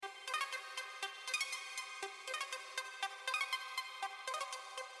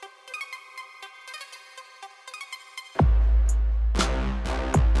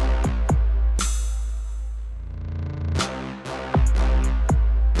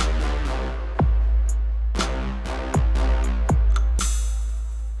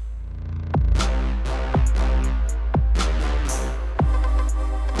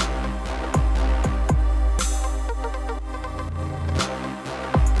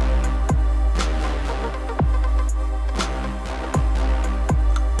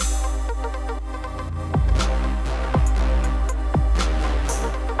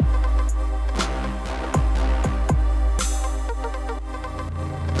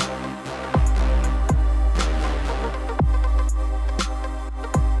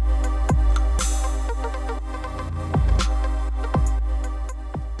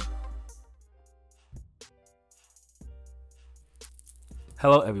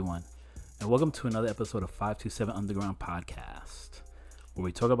Hello, everyone, and welcome to another episode of 527 Underground Podcast, where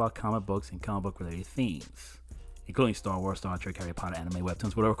we talk about comic books and comic book related themes, including Star Wars, Star Trek, Harry Potter, anime,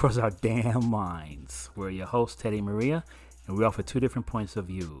 webtoons, whatever crosses our damn minds. We're your hosts, Teddy and Maria, and we offer two different points of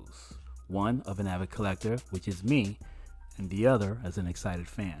views. One of an avid collector, which is me, and the other as an excited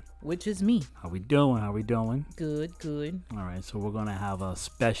fan. Which is me. How we doing? Good, good. All right, so we're going to have a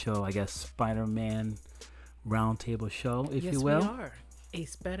special, Spider-Man roundtable show, if yes, you will. we are. A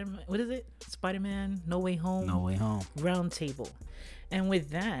Spider-Man, what is it? Spider-Man No Way Home? No Way Home. Roundtable. And with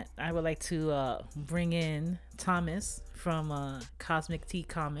that, I would like to bring in Thomas from Cosmic T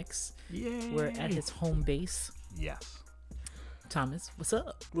Comics. Yay. We're at his home base. Yes. Thomas, what's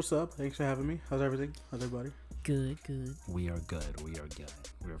up? What's up? Thanks for having me. How's everything? How's everybody? Good, good. We are good.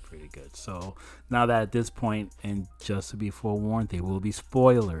 We're pretty good. So now that at this point, and just to be forewarned, there will be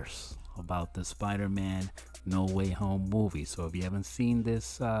spoilers about the Spider-Man No Way Home movie. So if you haven't seen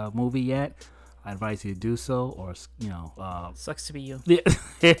this movie yet, I advise you to do so, or Sucks to be you. yeah,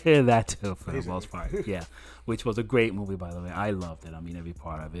 that too for the most part. Yeah, which was a great movie, by the way. I loved it. I mean, every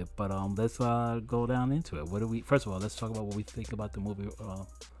part of it. But let's go down into it. First of all, let's talk about what we think about the movie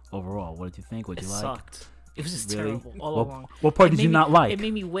overall. What did you think? What did you like? Sucked. It was just Really? terrible all along. What part did you not like? It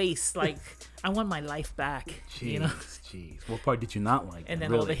made me waste. Like, I want my life back. Jeez, You know? jeez. What part did you not like? And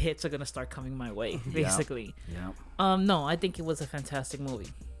then really? all the hits are gonna start coming my way, basically. Yeah. No, I think it was a fantastic movie.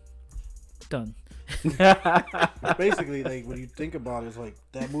 Done. Basically, like when you think about it, it's like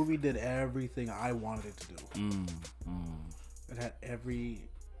that movie did everything I wanted it to do. It had every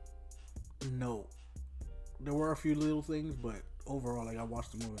note. There were a few little things, but overall, like I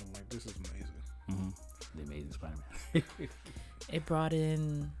watched the movie, and I'm like, this is amazing. The Amazing Spider-Man. It brought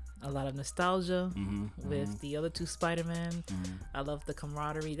in a lot of nostalgia with the other two Spider-Man. I love the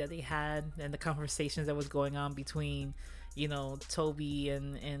camaraderie that they had and the conversations that was going on between, you know, Toby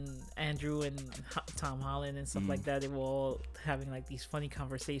and Andrew and Tom Holland and stuff like that. They were all having like these funny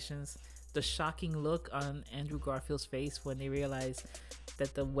conversations. The shocking look on Andrew Garfield's face when they realized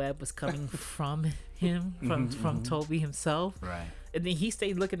that the web was coming from him, from Toby himself. Right. And then he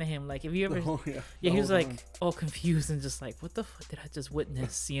stayed looking at him like, if you ever, Oh, yeah. he was whole like time. all confused and just like, what the fuck did I just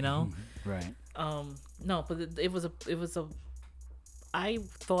witness? You know? Right. No, but it was a. I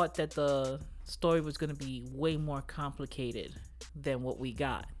thought that the story was going to be way more complicated than what we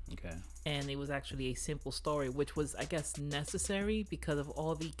got, Okay. and it was actually a simple story, which was, I guess, necessary because of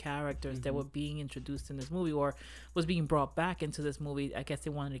all the characters that were being introduced in this movie or was being brought back into this movie. I guess they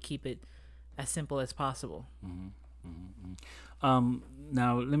wanted to keep it as simple as possible.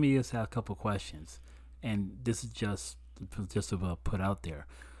 Now let me just have a couple questions, and this is just to put out there.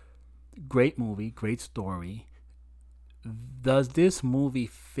 Great movie, great story. Does this movie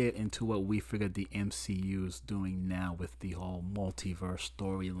fit into what we figured the MCU is doing now with the whole multiverse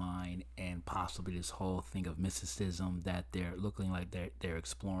storyline and possibly this whole thing of mysticism that they're looking like they're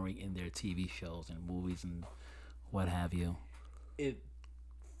exploring in their TV shows and movies and what have you?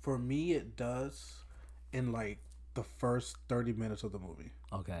 For me, it does in like the first 30 minutes of the movie.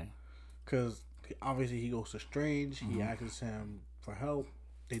 Okay. Because obviously he goes to Strange, he asks him for help,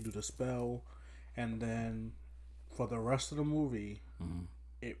 they do the spell, and then for the rest of the movie,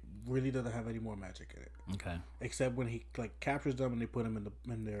 it really doesn't have any more magic in it. Okay. Except when he like captures them and they put them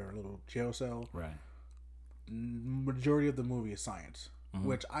in their little jail cell. Right. Majority of the movie is science,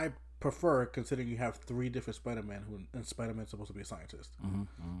 which I prefer considering you have three different Spider-Man and Spider-Man's supposed to be a scientist.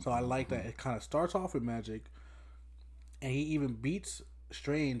 So I like that it kind of starts off with magic, and he even beats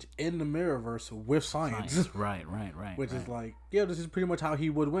Strange in the Mirrorverse with science. Right. Which is like, yeah, this is pretty much how he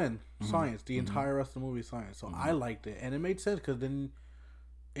would win. Science. The entire rest of the movie is science. So I liked it. And it made sense because then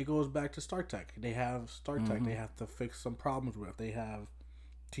it goes back to Stark Tech. They have Stark Tech they have to fix some problems with. They have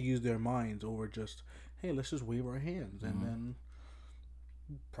to use their minds over just, hey, let's just wave our hands. And then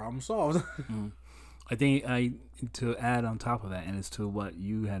problem solved. I think to add on top of that, and it's to what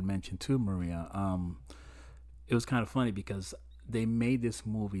you had mentioned too, Maria. It was kind of funny because they made this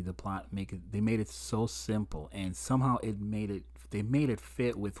movie, the plot, they made it so simple, and somehow they made it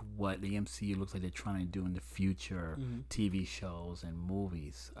fit with what the MCU looks like they're trying to do in the future TV shows and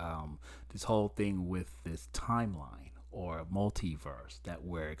movies. This whole thing with this timeline or multiverse that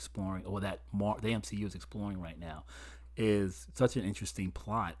we're exploring, or that the MCU is exploring right now, is such an interesting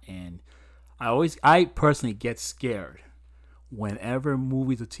plot. And I personally get scared whenever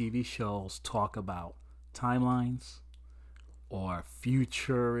movies or TV shows talk about timelines or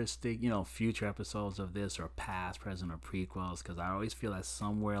futuristic, future episodes of this, or past, present, or prequels, because I always feel that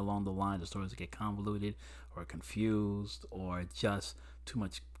somewhere along the line the stories get convoluted or confused or just too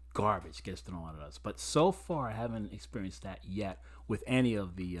much garbage gets thrown at us. But so far, I haven't experienced that yet with any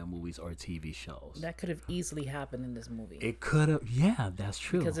of the movies or TV shows. That could have easily happened in this movie. It could have, yeah, that's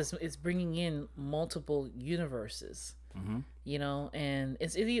true. Because it's bringing in multiple universes, you know, and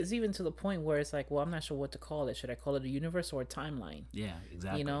it's even to the point where it's like, well, I'm not sure what to call it. Should I call it a universe or a timeline? Yeah,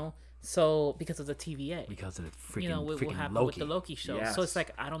 exactly. You know, so because of the TVA, because of the freaking, you know, what happened Loki. with the Loki show. Yes. So it's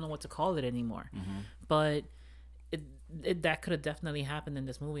like I don't know what to call it anymore. But that could have definitely happened in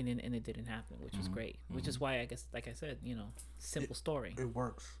this movie, and it didn't happen, which was great. Which is why I guess, like I said, you know, simple story. It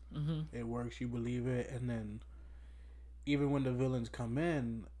works. It works. You believe it, and then even when the villains come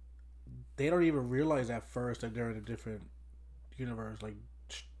in, they don't even realize at first that they're in a different universe. Like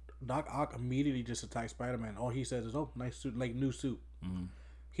Doc Ock immediately just attacks Spider-Man. All he says is, "Oh, nice suit, like new suit."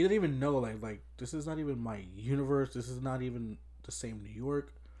 He didn't even know like this is not even my universe. This is not even the same New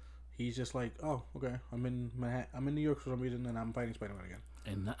York. He's just like, oh, okay, I'm in Manhattan. I'm in New York for some reason, and I'm fighting Spider-Man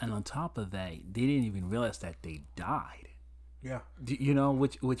again. And on top of that, they didn't even realize that they died. Yeah, You know,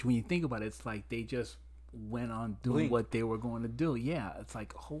 which when you think about it, it's like they just went on doing what they were going to do. Yeah, it's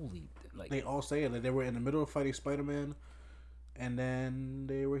like holy, like they all say it. Like they were in the middle of fighting Spider-Man, and then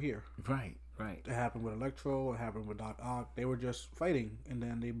they were here. right. It happened with Electro. It happened with Doc Ock. They were just fighting, and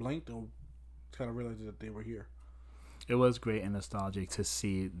then they blinked and kind of realized that they were here. It was great and nostalgic to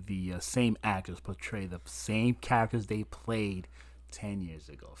see the same actors portray the same characters they played 10 years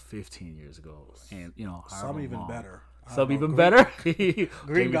ago, 15 years ago, and you know, Some even better. Some even better.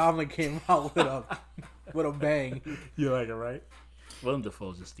 Green Goblin came out with a bang. You like it, right? Willem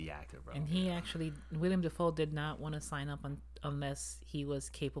Dafoe's just the actor, bro. And William Dafoe did not want to sign up unless he was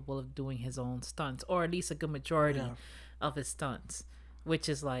capable of doing his own stunts, or at least a good majority of his stunts, which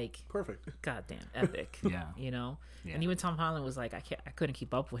is like perfect, goddamn epic. Yeah, you know. Yeah. And even Tom Holland was like, I couldn't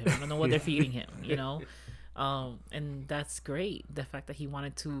keep up with him. I don't know what they're feeding him, you know. And that's great. The fact that he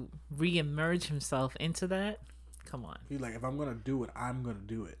wanted to re-emerge himself into that. Come on. He's like, if I'm gonna do it, I'm gonna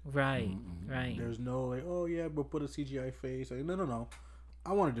do it. Right, right. There's no like, oh yeah, but put a CGI face. Like, no.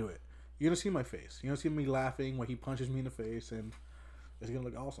 I want to do it. You're gonna see my face. You're gonna see me laughing when he punches me in the face, and it's gonna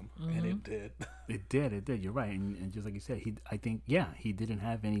look awesome. And it did. It did. You're right. And just like you said, I think he didn't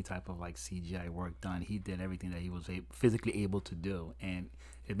have any type of like CGI work done. He did everything that he was physically able to do, and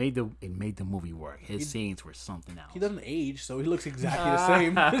it made the movie work. His scenes were something else. He doesn't age, so he looks exactly the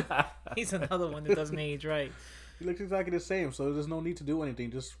same. He's another one that doesn't age, right? He looks exactly the same, so there's no need to do anything.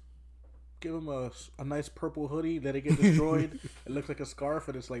 Just give him a nice purple hoodie, let it get destroyed. It looks like a scarf,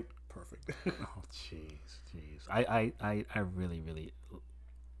 and it's like perfect. Oh, jeez. I really.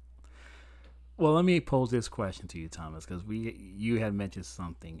 Well, let me pose this question to you, Thomas, because you had mentioned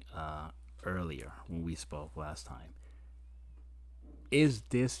something earlier when we spoke last time. Is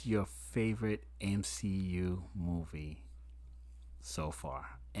this your favorite MCU movie so far?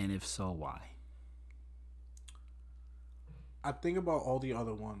 And if so, why? I think about all the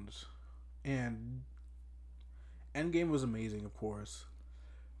other ones, and Endgame was amazing, of course.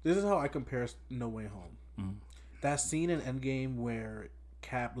 This is how I compare No Way Home. Mm-hmm. That scene in Endgame where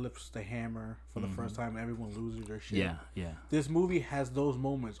Cap lifts the hammer for the first time, everyone loses their shit. Yeah. This movie has those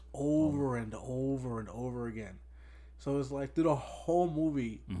moments over and over and over again. So it's like through the whole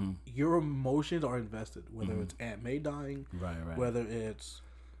movie, your emotions are invested. Whether it's Aunt May dying, right. Whether it's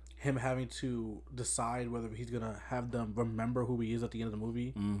him having to decide whether he's gonna have them remember who he is at the end of the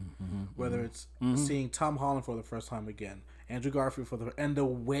movie, whether it's seeing Tom Holland for the first time again, Andrew Garfield and the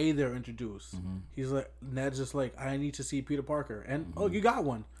way they're introduced. He's like, Ned's just like, I need to see Peter Parker, and oh, you got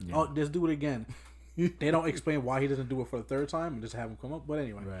one. Yeah. Oh, let's do it again. They don't explain why he doesn't do it for the third time and just have him come up. But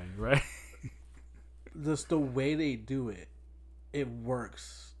anyway, right. Just the way they do it, it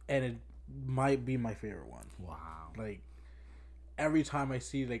works, and it might be my favorite one. Wow. Like, every time I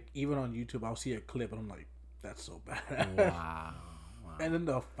see, like, even on YouTube, I'll see a clip and I'm like, that's so bad. Wow. And then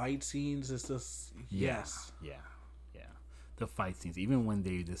the fight scenes is just yes. Yeah. The fight scenes, even when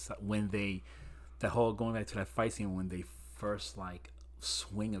that whole going back to that fight scene when they first like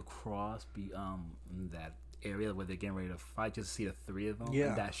swing across that area where they're getting ready to fight, just to see the three of them. Yeah.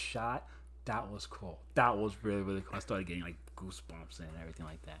 And that shot, that was cool. That was really, really cool. I started getting like goosebumps and everything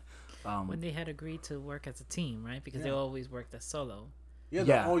like that. When they had agreed to work as a team, right? Because they always worked as solo. Yeah,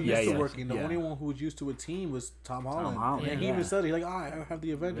 they're all used to working. The only one who was used to a team was Tom Holland. And he even said, he's like, I have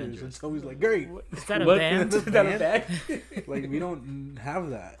the Avengers. And so he's like, great. Is that a band? Is that a band? Like, we don't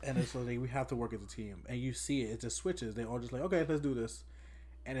have that. And it's like, we have to work as a team. And you see it. It just switches. They all just like, okay, let's do this.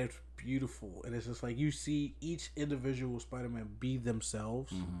 And it's beautiful. And it's just like, you see each individual Spider-Man be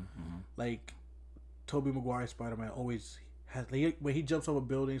themselves. Like, Tobey Maguire's Spider-Man always When he jumps off a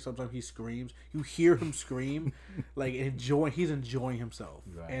building, sometimes he screams. You hear him scream, like he's enjoying himself.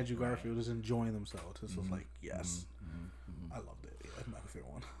 Right, Andrew right. Garfield is enjoying themselves. It's just like yes, I loved it. Yeah, that's my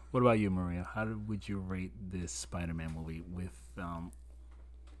favorite one. What about you, Maria? Would you rate this Spider-Man movie with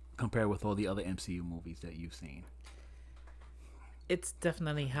compared with all the other MCU movies that you've seen? It's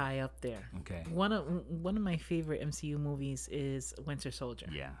definitely high up there. Okay. One of my favorite MCU movies is Winter Soldier.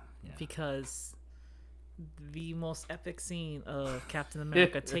 Yeah. Because the most epic scene of Captain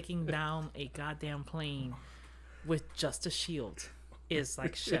America taking down a goddamn plane with just a shield is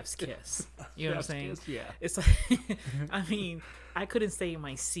like chef's kiss. You know what I'm saying? Kiss, yeah. It's like, I mean, I couldn't stay in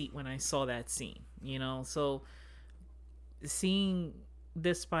my seat when I saw that scene, you know? So seeing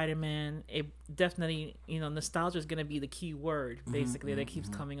this Spider-Man, it definitely, nostalgia is going to be the key word, basically, that keeps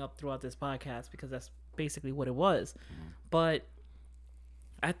coming up throughout this podcast, because that's basically what it was. But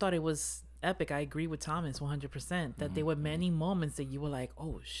I thought it was epic. I agree with Thomas 100% that there were many moments that you were like,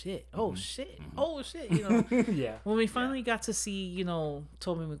 oh shit, oh shit, oh shit, Yeah. When we finally got to see,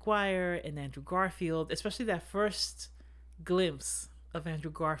 Tobey Maguire and Andrew Garfield, especially that first glimpse of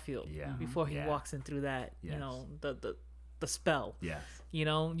Andrew Garfield before he walks in through that, the spell. Yes.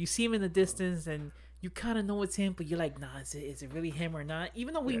 You see him in the distance and you kind of know it's him, but you're like, nah, is it really him or not?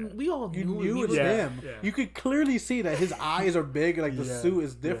 Even though we all You knew knew it. it's him. Yeah. You could clearly see that his eyes are big, like the suit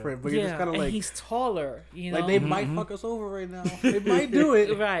is different, but you're just kind of and like, he's taller, like they might fuck us over right now. They might do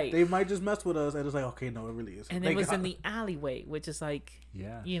it. Right. They might just mess with us, and it's like, okay, no, it really is. And Thank it was God. in the alleyway, which is like,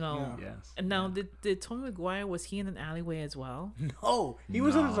 Yeah. Yes. And now, did Tobey Maguire, was he in an alleyway as well? No, he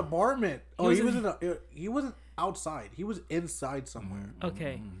was in his apartment. He was he wasn't outside. He was inside somewhere.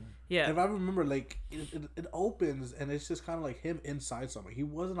 Okay. Yeah. If I remember, like it opens and it's just kind of like him inside somewhere. He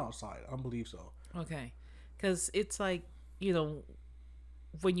wasn't outside. I don't believe so. Okay. Because it's like,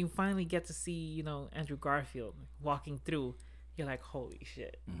 when you finally get to see, Andrew Garfield walking through, you're like, holy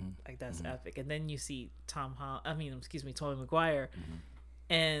shit. Like, that's epic. And then you see Tobey Maguire.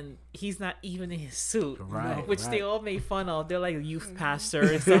 And he's not even in his suit, Right, which they right. all made fun of. They're like youth pastor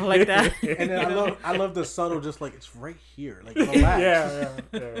and stuff like that. And then I love the subtle, just like it's right here, like relax.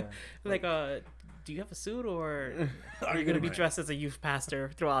 Like, do you have a suit, or are you going to be dressed as a youth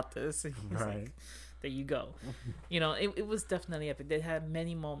pastor throughout this? And he's Right. like, there you go. It was definitely epic. They had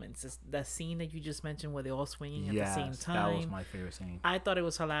many moments. That scene that you just mentioned where they're all swinging at the same time. That was my favorite scene. I thought it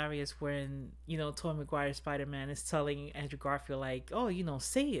was hilarious when, Tobey Maguire Spider-Man is telling Andrew Garfield, like, oh,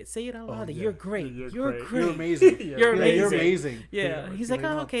 say it out loud. That You're great. You're great. You're amazing. You're amazing. You're amazing. Yeah. He's like,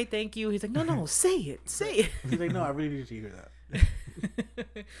 oh, okay, thank you. He's like, no, say it. He's like, no, I really need to hear that.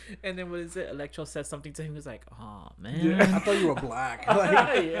 And then what is it? Electro said something to him. He was like, oh, man. I thought you were black.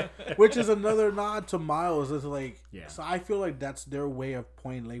 Like, which is another nod to Miles. It's like, so I feel like that's their way of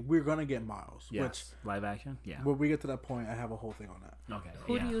pointing, like, we're going to get Miles. Yes. Which, Live action? Yeah. when we get to that point, I have a whole thing on that. Okay.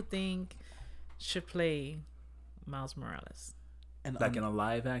 Who do you think should play Miles Morales? And Like in a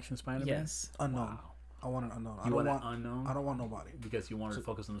live action Spider-Man? Yes. unknown. Wow. I want an unknown. You want an unknown? I don't want nobody. Because you wanted to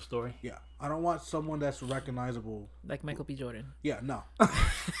focus on the story? Yeah. I don't want someone that's recognizable. Like Michael B. Jordan. Yeah, no.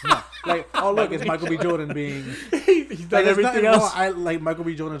 No. Like, oh, look, it's Michael B. Jordan being... He's done Like, everything else. I like Michael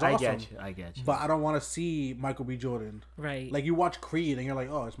B. Jordan's awesome. I get you. But I don't want to see Michael B. Jordan. Right. Like, you watch Creed and you're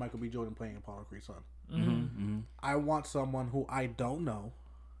like, oh, it's Michael B. Jordan playing Apollo Creed's son. I want someone who I don't know,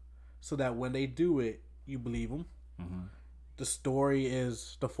 so that when they do it, you believe them. The story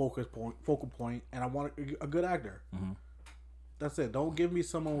is the focal point, and I want a good actor. That's it. Don't give me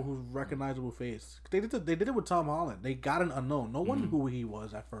someone who's recognizable face. They did it with Tom Holland. They got an unknown. No one knew who he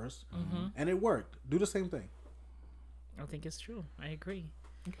was at first, and it worked. Do the same thing. I think it's true. I agree.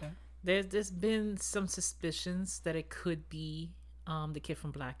 Okay. There's been some suspicions that it could be the kid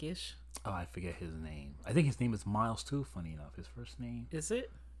from Blackish. Oh, I forget his name. I think his name is Miles too, funny enough. His first name. Is it?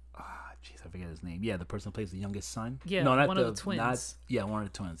 Jeez, I forget his name. Yeah, the person who plays the youngest son. Yeah, no, not one of the twins. One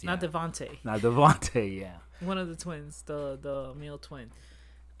of the twins. Yeah. Not Devontae. Not Devontae, yeah. One of the twins, the male twin.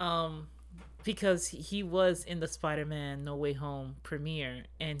 Because he was in the Spider-Man No Way Home premiere,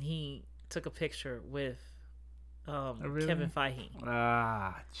 and he took a picture with really? Kevin Feige.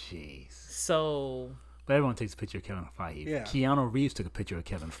 Jeez. So... But everyone takes a picture of Kevin Feige. Yeah. Keanu Reeves took a picture of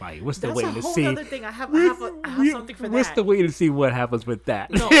Kevin Feige. What's the That's way a to whole see? other thing. I have something for What's that. the way to see what happens with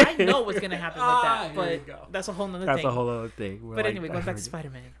that? No, I know what's gonna happen with that, Here we but go. that's a whole other That's thing. a whole other thing. But anyway, going back to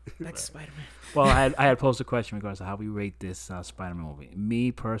Spider-Man. Back to Spider-Man. Well, I had posed a question in regards to how we rate this Spider-Man movie.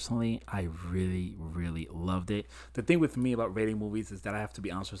 Me personally, I really, really loved it. The thing with me about rating movies is that I have to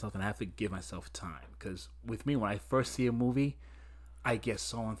be honest with myself and I have to give myself time. Because with me, when I first see a movie, I get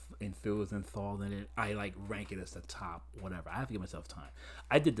so enthused and enthralled in it. I like rank it as the top, whatever. I have to give myself time.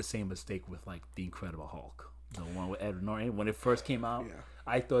 I did the same mistake with like The Incredible Hulk. The one with Edward Norton. When it first came out, Yeah.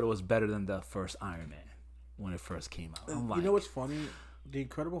 I thought it was better than the first Iron Man when it first came out. I'm like, You know what's funny? The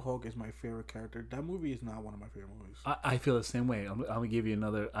Incredible Hulk is my favorite character. That movie is not one of my favorite movies. I feel the same way. I'm gonna give you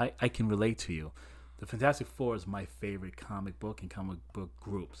another. I can relate to you. The Fantastic Four is my favorite comic book and comic book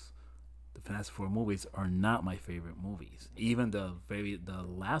groups. The Fantastic Four movies are not my favorite movies. Even the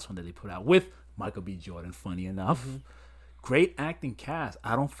last one that they put out with Michael B. Jordan, funny enough, great acting cast.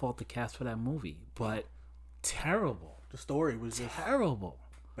 I don't fault the cast for that movie, but terrible, The story was just terrible.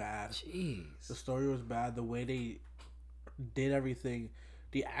 bad. Jeez. The story was bad. The way they did everything,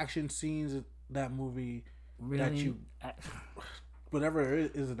 the action scenes in that movie, that you, whatever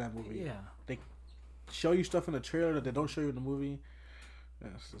it is in that movie, Yeah. they show you stuff in the trailer that they don't show you in the movie. Yeah,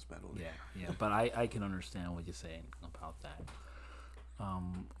 it's just bad movie. Yeah, but I can understand what you're saying about that.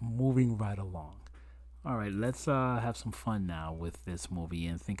 Moving right along. All right, let's have some fun now with this movie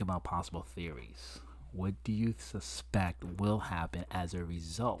and think about possible theories. What do you suspect will happen as a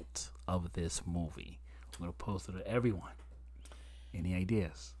result of this movie? I'm going to post it to everyone. Any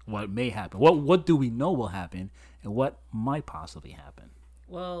ideas? What may happen? What do we know will happen, and what might possibly happen?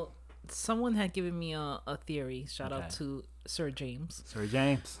 Well, someone had given me a theory. Shout out Okay. to Sir James. Sir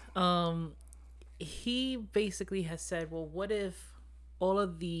James. He basically has said, well, what if all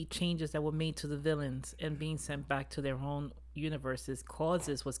of the changes that were made to the villains and being sent back to their own universes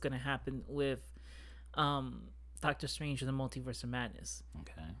causes what's going to happen with Doctor Strange and the Multiverse of Madness.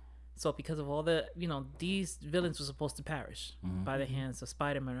 Okay. So because of all the, these villains were supposed to perish by the hands of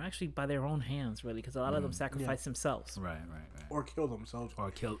Spider-Man, or actually by their own hands, really, because a lot of them sacrificed themselves. Right. Or kill themselves Or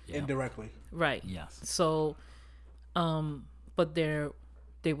kill. Yeah. indirectly. Right. Yes. So, but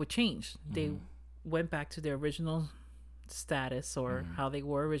they were changed. They went back to their original status, or how they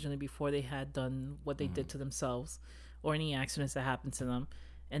were originally before they had done what they did to themselves, or any accidents that happened to them,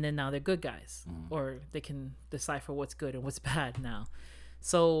 and then now they're good guys, or they can decipher what's good and what's bad now.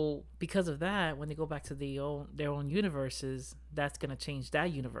 So because of that, when they go back to their own universes, that's gonna change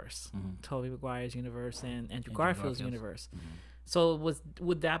that universe, Tobey Maguire's universe and Andrew Garfield's universe. So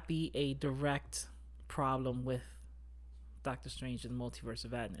would that be a direct problem with Doctor Strange and the Multiverse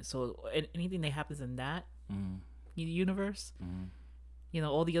of Madness? So anything that happens in that universe,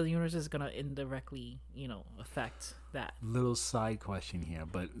 all the other universes is gonna indirectly, affect that. Little side question here,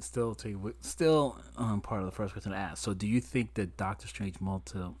 but still part of the first question to ask. So, do you think that Doctor Strange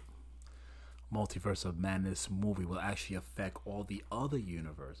Multiverse of Madness movie will actually affect all the other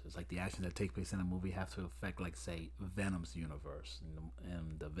universes? Like the actions that take place in the movie have to affect, like, say, Venom's universe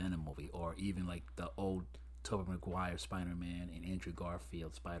in the Venom movie, or even like the old Tobey Maguire Spider-Man and Andrew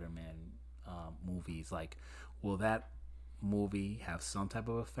Garfield Spider-Man movies. Like, will that movie have some type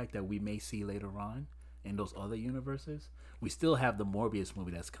of effect that we may see later on in those other universes? We still have the Morbius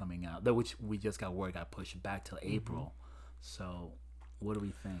movie that's coming out, that which we just got word got pushed back till April. So, what do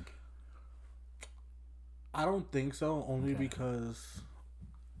we think? I don't think so, only Okay. because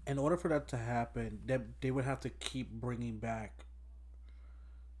in order for that to happen, they would have to keep bringing back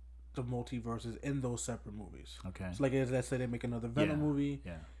the multiverses in those separate movies. Okay. So, like, let's say they make another Venom movie,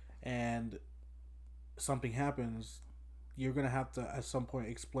 Yeah. and something happens, you're gonna have to at some point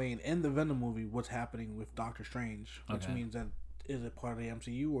explain in the Venom movie what's happening with Doctor Strange, which Okay. means that is it part of the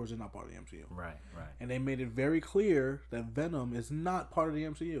MCU or is it not part of the MCU? Right. And they made it very clear that Venom is not part of the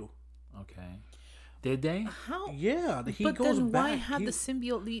MCU. Okay. Did they? How? Yeah, he But goes then back. why have the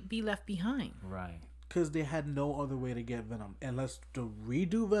symbiote be left behind? Right. Because they had no other way to get Venom. Unless to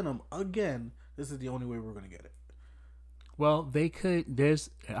redo Venom again, this is the only way we're going to get it. Well, they could. I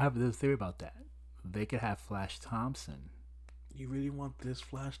have this theory about that. They could have Flash Thompson. You really want this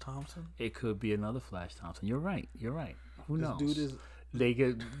Flash Thompson? It could be another Flash Thompson. You're right. Who knows? This dude is... They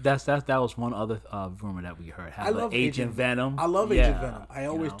could. That was one other rumor that we heard. I love Agent Venom. I love Yeah, Agent Venom. I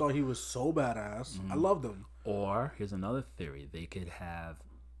always know. thought he was so badass. I loved him. Or here's another theory: they could have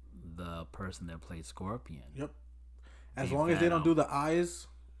the person that played Scorpion. Yep. As Be long as they don't Venom. do the eyes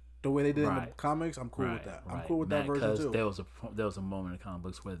the way they did in the Right. comics, I'm cool with that. I'm cool with that version Because too. there was a moment in comic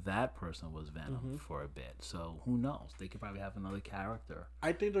books where that person was Venom for a bit. So who knows? They could probably have another character.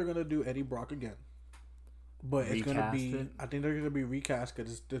 I think they're gonna do Eddie Brock again, but it's gonna Recast be. it? I think they're gonna be recast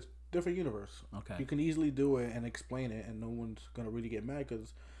because it's different universe. Okay. You can easily do it and explain it, and no one's gonna really get mad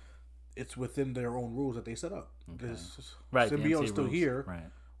because it's within their own rules that they set up. This Right. the symbiote's MC still rules. here, Right.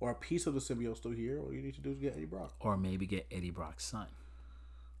 or a piece of the symbiote's still here. All you need to do is get Eddie Brock. Or maybe get Eddie Brock's son.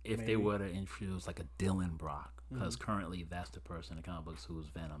 If they Maybe. were to introduce like a Dylan Brock, because currently that's the person in the comic books who's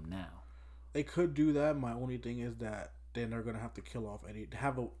Venom now. They could do that. My only thing is that then they're gonna have to kill off Eddie.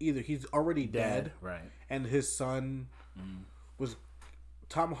 Either he's already dead, Right. and his son was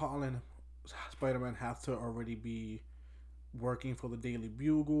Tom Holland Spider-Man have to already be working for the Daily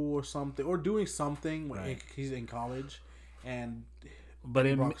Bugle or something, or doing something when Right. he's in college, and But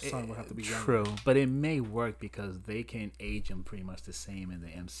Eddie it, Brock's son would have to be true, younger. but it may work because they can age him pretty much the same in the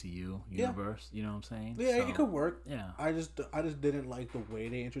MCU Yeah. universe. You know what I'm saying? Yeah, So, it could work. Yeah. I just didn't like the way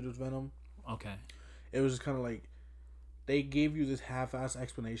they introduced Venom. Okay. It was just kind of like they gave you this half-ass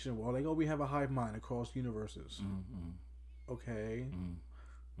explanation. Well, like, oh, we have a hive mind across universes. Mm-hmm. Okay, Mm-hmm.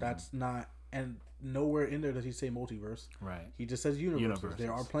 that's not, and nowhere in there does he say multiverse. Right. He just says universes. Universes.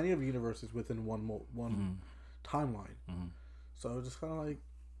 There are plenty of universes within one timeline. Mm-hmm. So it's just kind of like,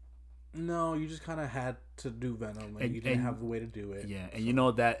 no, you just kind of had to do Venom. Like, And- you didn't and- have the way to do it. Yeah, and you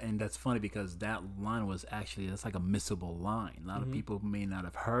know that, and that's funny because that line was actually that's like a missable line. A lot of people may not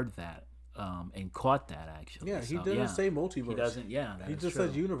have heard that and caught that actually. Yeah, he So, doesn't say multiverse. He doesn't. Yeah, that He is just true.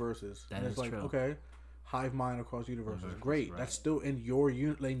 says universes. That and it's is like, true. okay, hive mind across universes. Universes, Great. right. That's still in your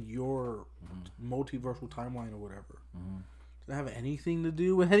multiversal timeline or whatever. Doesn't have anything to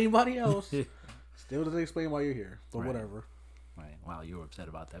do with anybody else. Still doesn't explain why you're here, but Right. whatever. Right. Wow, you were upset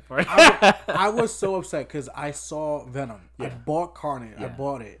about that part. I was so upset because I saw Venom. I Yeah. bought Carnage. I Yeah.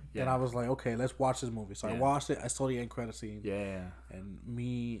 bought it, and Yeah. I was like, okay, let's watch this movie. So I Yeah. watched it. I saw the end credit scene, yeah. and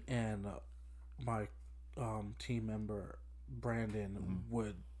me and my team member Brandon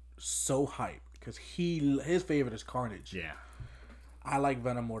were so hyped because his favorite is Carnage. Yeah. I like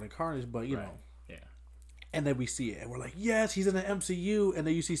Venom more than Carnage, but you Right. know. Yeah. And then we see it, and we're like, yes, he's in the MCU. And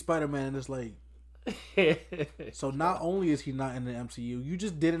then you see Spider-Man, and it's like, so not only is he not in the MCU, you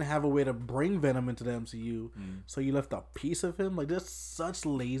just didn't have a way to bring Venom into the MCU, so you left a piece of him. Like, that's such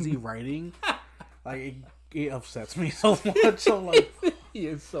lazy writing. Like, it upsets me so much. I'm like, He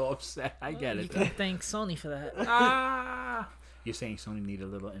is so upset. I get You it. can thank Sony for that. You're saying Sony need a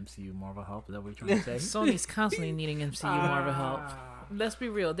little MCU Marvel help? Is that what you're trying to say? Sony's constantly needing MCU Marvel help. Let's be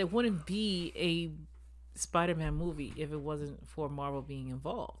real. There wouldn't be a Spider-Man movie if it wasn't for Marvel being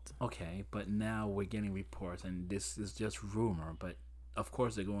involved. Okay, but now we're getting reports, and this is just rumor, but of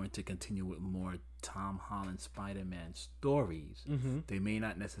course they're going to continue with more Tom Holland Spider-Man stories. They may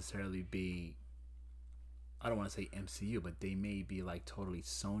not necessarily be, I don't want to say MCU, but they may be like totally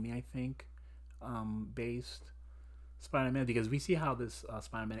Sony, I think, based Spider-Man, because we see how this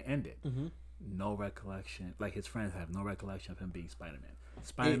Spider-Man ended. No recollection, like his friends have no recollection of him being Spider-Man.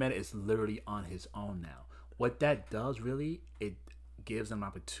 Spider-Man is literally on his own now. What that does really, it gives them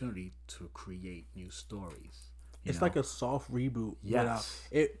opportunity to create new stories. it's like a soft reboot. Yes.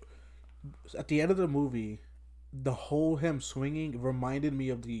 It at the end of the movie, the whole him swinging reminded me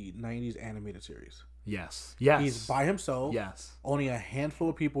of the '90s animated series. Yes. He's by himself. Yes. Only a handful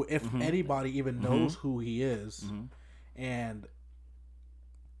of people, if anybody, even knows who he is, and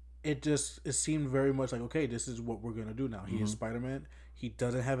it seemed very much like, okay, this is what we're gonna do now. He is Spider-Man. He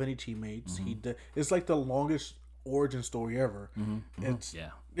doesn't have any teammates. It's like the longest origin story ever. It's Yeah.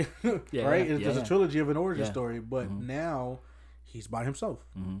 right. Yeah, It's yeah. a trilogy of an origin Yeah. story, but now he's by himself.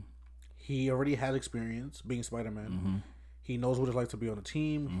 He already has experience being Spider-Man. He knows what it's like to be on a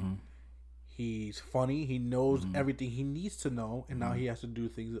team. He's funny. He knows everything he needs to know, and now he has to do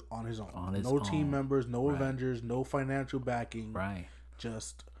things on his own. On his no team own. members, no Right. Avengers, no financial backing. Right.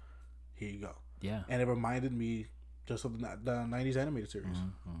 Just here you go. Yeah. And it reminded me just of the '90s animated series.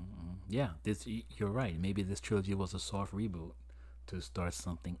 Yeah. You're right. Maybe this trilogy was a soft reboot to start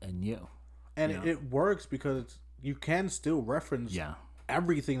something anew. And Yeah. it works because you can still reference Yeah.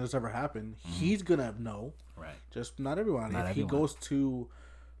 everything that's ever happened. He's gonna know. Right. Just not everyone. Not if everyone. he goes to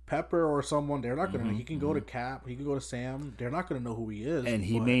Pepper or someone, they're not gonna know. He can go to Cap. He can go to Sam. They're not gonna know who he is. And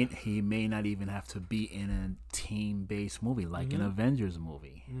he but- may not even have to be in a team based movie like an Avengers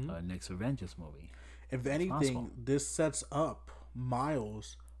movie, next Avengers movie. If anything, possible. this sets up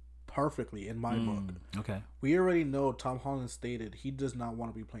Miles perfectly in my book. Okay. We already know Tom Holland stated he does not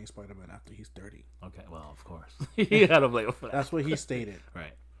want to be playing Spider-Man after he's 30. Okay. Well, of course. You gotta blame him for that. That's what he stated.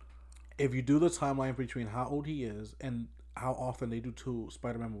 Right. If you do the timeline between how old he is and how often they do two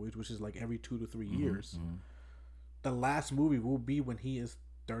Spider-Man movies, which is like every 2 to 3 years, the last movie will be when he is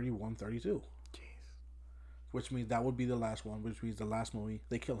 31, 32. Jeez. Which means that would be the last one, which means the last movie,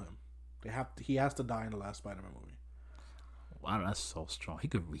 they kill him. He has to die in the last Spider-Man movie. Wow, that's so strong. He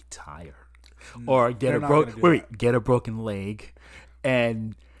could retire, or get they're a not gonna do get a broken leg,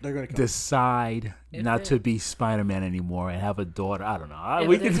 and They're going to kill decide If not they- to be Spider-Man anymore and have a daughter. I don't know. If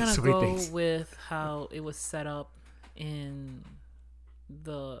We they're can do gonna so many go things. with how it was set up in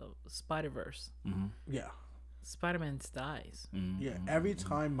the Spider-Verse, him. Yeah. Spider-Man dies. Yeah, every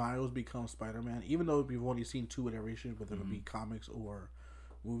time Miles becomes Spider-Man, even though we've only seen 2 iterations, whether it be comics or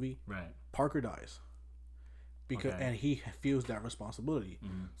movie, Right. Parker dies. because Okay. and he feels that responsibility.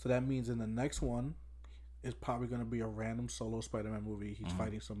 So that means in the next one, it's probably going to be a random solo Spider-Man movie. He's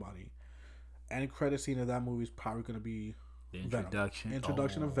fighting somebody. End credit scene of that movie is probably going to be The Venom.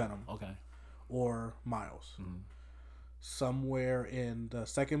 Introduction of Venom. Okay. Or Miles. Somewhere in the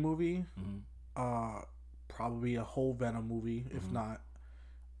second movie, probably a whole Venom movie. If not,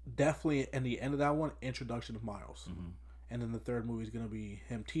 definitely in the end of that one, introduction of Miles. And then the third movie is going to be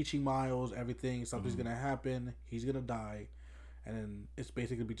him teaching Miles everything. Something's going to happen. He's going to die. And then it's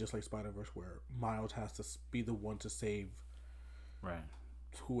basically going to be just like Spider-Verse, where Miles has to be the one to save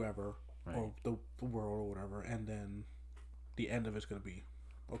whoever or the world or whatever. And then the end of it's going to be,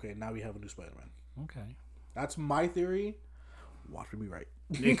 okay, now we have a new Spider-Man. Okay. That's my theory. Watch me be right.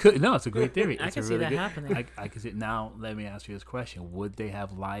 It could, no, it's a great theory. I It's can a see really that good, happening. I can see it. Now, let me ask you this question. Would they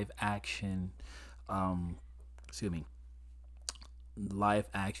have live action, live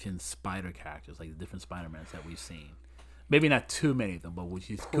action spider characters, like the different Spider-Mans that we've seen? Maybe not too many of them, but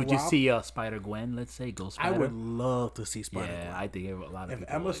could you see Spider-Gwen, let's say, Ghost Spider? I would love to see Spider-Gwen. Yeah, I think a lot of If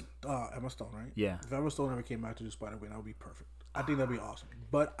people Emma, would. Emma Stone, right? Yeah. If Emma Stone ever came back to do Spider-Gwen, that would be perfect. I think that'd be awesome.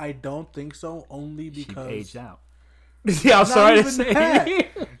 But I don't think so, only She because... aged out. Yeah, I'm sorry to even say.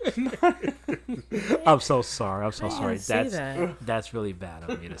 that. I'm so sorry. I'm so sorry. say That's that. that's really bad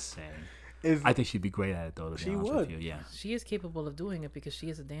of me to say. Is- I think she'd be great at it, though. To be She honest would. with you, yeah. She is capable of doing it because she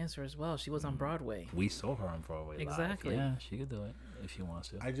is a dancer as well. She was on Broadway. We saw her on Broadway live. Exactly. Yeah, she could do it if she wants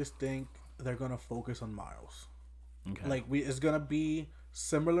to. I just think they're going to focus on Miles. Okay. Like, it's going to be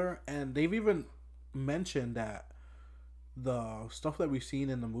similar, and they've even mentioned that the stuff that we've seen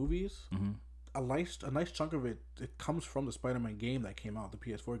in the movies, a nice chunk of it comes from the Spider-Man game that came out, the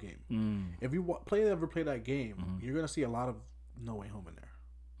PS4 game. If you ever play that game, you're gonna see a lot of No Way Home in there.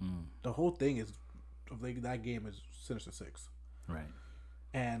 The whole thing is that game is Sinister Six, Right.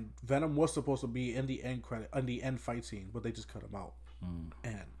 and Venom was supposed to be in the end fight scene, but they just cut him out,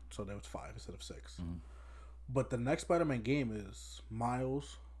 and so there was 5 instead of 6. But the next Spider-Man game is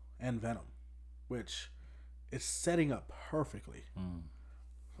Miles and Venom, which is setting up perfectly.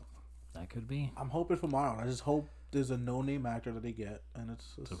 That could be I'm hoping for Miles. I just hope there's a no-name actor that they get, and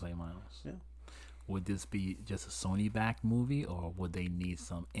it's to play Miles. yeah. Would this be just a Sony-backed movie, or would they need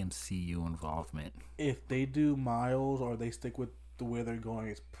some MCU involvement? If they do Miles or they stick with the way they're going,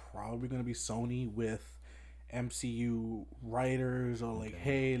 it's probably going to be Sony with MCU writers or like,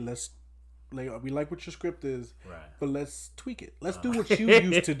 hey, we like what your script is, Right. but let's tweak it. Let's do what you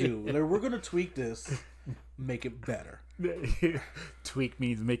used to do. Like, we're going to tweak this, make it better. Tweak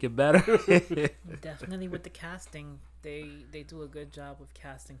means make it better. Definitely with the casting, they do a good job of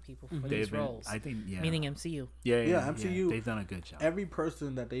casting people for They've these been- roles. I think, yeah. Meaning MCU. Yeah, MCU. They've done a good job. Every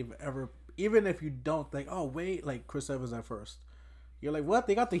person that they've ever, even if you don't think, oh, wait, like Chris Evans at first. You're like, what?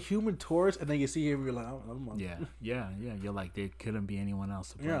 They got the Human Torch, and then you see him, you're like, oh, I'm Yeah. You're like, there couldn't be anyone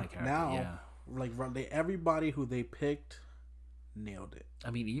else to play Yeah, that character. now, Yeah. like everybody who they picked nailed it.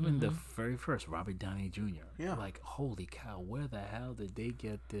 I mean, even the very first Robert Downey Jr. Yeah. Like, holy cow, where the hell did they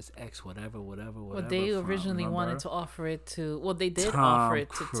get this X whatever? Well, they from, originally remember? wanted to offer it to. Well, they did Tom offer it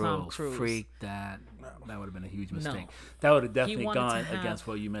to Cruise. Tom Cruise. Freak that. That would have been a huge mistake. No. That would have definitely wanted to gone have- against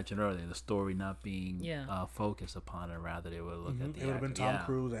what you mentioned earlier, the story not being Yeah. focused upon it. Rather, they would look at the It would have been actor. Tom Yeah.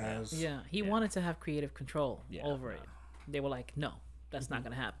 Cruise as Yeah, he wanted to have creative control Yeah. over it. They were like, no, that's not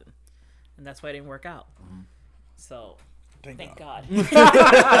going to happen. And that's why it didn't work out. So, thank God. You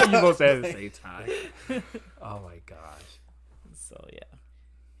both said at the same time. Oh my gosh. So, yeah.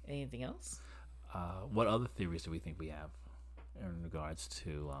 Anything else? What other theories do we think we have in regards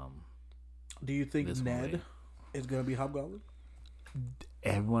to Do you think this Ned movie? is going to be Hobgoblin?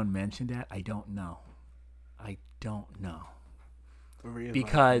 everyone mentioned that? I don't know. Or is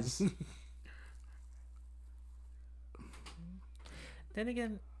Because Then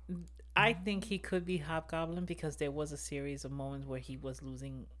again, I think he could be Hobgoblin because there was a series of moments where he was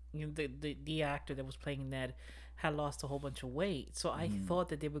losing. You know, the actor that was playing Ned had lost a whole bunch of weight, so I thought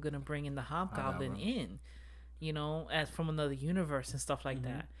that they were gonna bring in the Hobgoblin in, you know, as from another universe and stuff like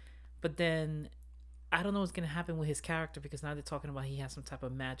that. But then I don't know what's gonna happen with his character because now they're talking about he has some type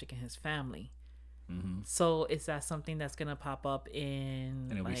of magic in his family. So is that something that's gonna pop up in?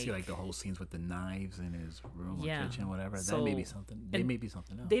 and then we see like the whole scenes with the knives in his room Yeah. or kitchen, whatever. So- that may be something. They and may be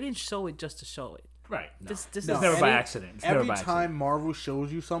something else. they didn't show it just to show it. Right. No. This No, is never by any- accident. It's never Every by time accident. Marvel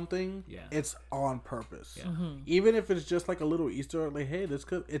shows you something, Yeah. it's on purpose. Yeah. Mm-hmm. Even if it's just like a little Easter egg, like, hey, this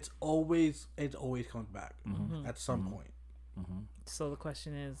could. It always comes back at some point. So the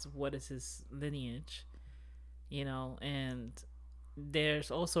question is, what is his lineage? You know, and there's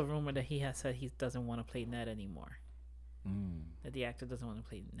also rumor that he has said he doesn't want to play Ned anymore. that the actor doesn't want to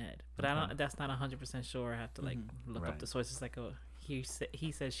play Ned. But I don't. That's not 100% sure. I have to like look up the sources. Like a he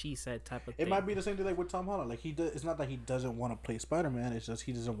said, she said type of thing. It might be the same thing like with Tom Holland. Like it's not that he doesn't want to play Spider-Man. It's just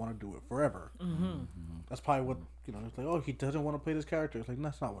he doesn't want to do it forever. That's probably what It's like, oh, he doesn't want to play this character. It's like,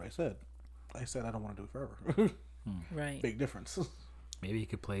 that's not what I said. I said I don't want to do it forever. Right. Big difference. Maybe he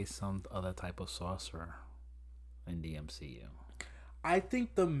could play some other type of sorcerer in the MCU. I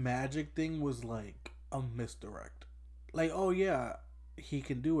think the magic thing was like a misdirect. Like, oh yeah, he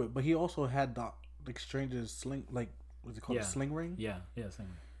can do it, but he also had the Strange's sling, like what's it called, a sling ring? Yeah, sling ring.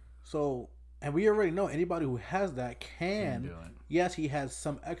 So, and we already know anybody who has that can. Do it. Yes, he has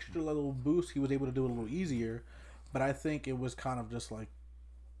some extra little boost. He was able to do it a little easier, but I think it was kind of just like,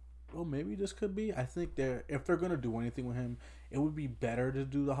 well, maybe this could be. I think if they're gonna do anything with him, it would be better to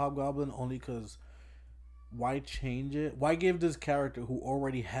do the Hobgoblin, only because why change it? Why give this character who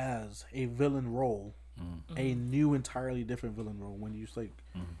already has a villain role a new, entirely different villain role when you like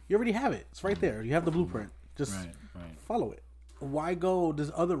you already have it? It's right there. You have the blueprint. Just follow it. Why go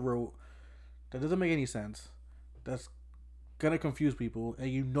this other route that doesn't make any sense? That's gonna confuse people, and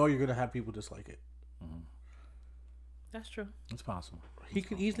you're gonna have people dislike it. That's true. It's possible. He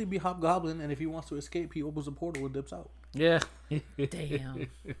could easily be Hobgoblin, and if he wants to escape, he opens a portal and dips out. Yeah. Damn.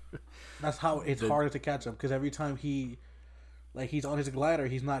 That's how it's harder to catch him, because every time he's on his glider,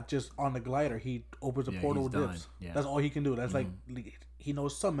 he's not just on the glider. He opens a portal and dips. Yeah. That's all he can do. That's like he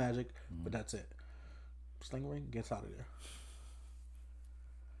knows some magic, but that's it. Sling ring gets out of there.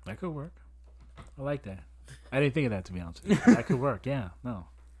 That could work. I like that. I didn't think of that, to be honest with you. That could work. Yeah. No.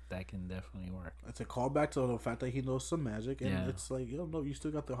 That can definitely work. It's a callback to the fact that he knows some magic, and it's like, no, you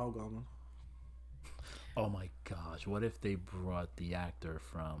still got the Hobgoblin. Oh my gosh! What if they brought the actor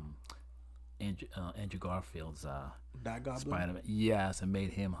from Andrew Garfield's that Goblin? Spider-Man? Yes, and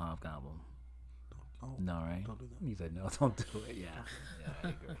made him Hobgoblin. No, right? Don't do that. He said no, don't do it. Yeah, I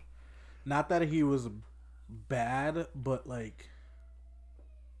agree. Not that he was bad, but like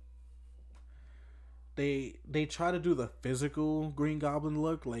they try to do the physical Green Goblin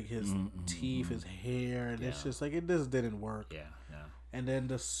look, like his teeth, his hair, and it's just like it just didn't work. Yeah. And then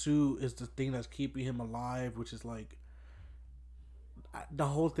the suit is the thing that's keeping him alive, which is like the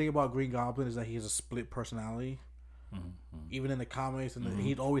whole thing about Green Goblin is that he has a split personality. Even in the comics, and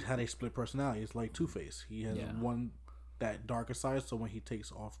he'd always had a split personality. It's like Two-Face. He has one that darker side, so when he takes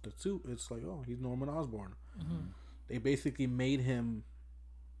off the suit, it's like, oh, he's Norman Osborn. They basically made him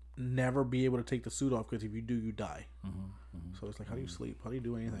never be able to take the suit off, because if you do, you die. So it's like, how do you sleep? How do you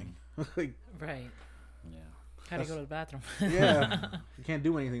do anything? Like, right. Yeah. How do you go to the bathroom? Yeah. You can't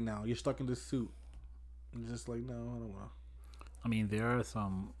do anything now. You're stuck in this suit. It's just like, no, I don't want to. I mean, there are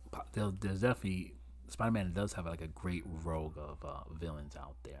some. There's definitely Spider-Man does have like a great rogue of villains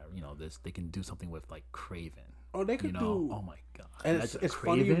out there. They can do something with like Kraven. Oh, they could do. Oh my god! And it's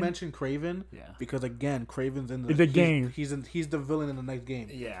funny you mentioned Kraven. Yeah. Because again, Kraven's in the game. He's the villain in the next game.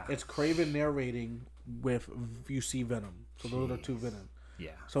 Yeah. It's Kraven narrating with you see Venom. So those are two Venom.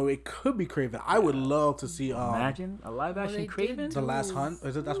 Yeah. So it could be Kraven. I would love to see. Imagine a live action Kraven. The Last Hunt.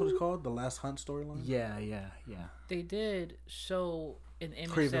 That's what it's called? The Last Hunt storyline. Yeah. They did show an image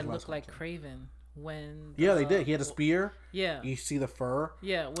Kraven's that Last looked like Hunt. Kraven when. They did. He had a spear. Yeah. You see the fur.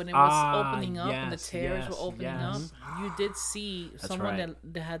 Yeah, when it was opening up and the tears were opening yes. up, you did see someone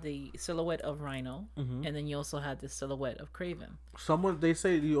that had the silhouette of Rhino, and then you also had the silhouette of Kraven. They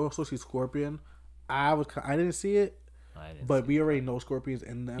say you also see Scorpion. I didn't see it. But we already know Scorpion's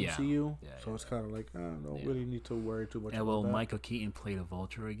in the MCU, so it's kind of like, I don't really need to worry too much. And about that. Michael Keaton play the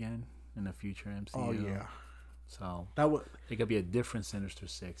Vulture again in the future MCU? Oh yeah. So it could be a different Sinister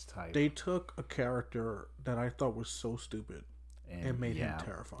Six type. They took a character that I thought was so stupid and made him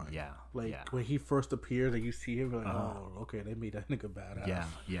terrifying. Yeah. When he first appears and you see him, you're like, oh, okay, they made that nigga badass.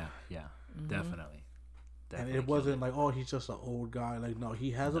 Yeah. Definitely. And it wasn't like, oh, he's just an old guy. Like, no,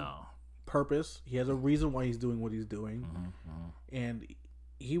 he has a purpose. He has a reason why he's doing what he's doing, and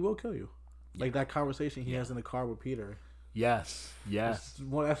he will kill you. Like that conversation he has in the car with Peter. Yes. That's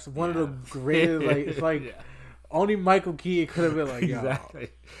one of the greatest. Like it's like only Michael Keaton could have been like, exactly.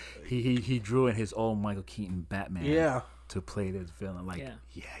 He drew in his old Michael Keaton Batman. Yeah. To play this villain, like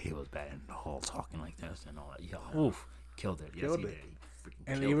he was bad in the whole talking like this and all that. Yeah, oof, killed it. Yes, he did.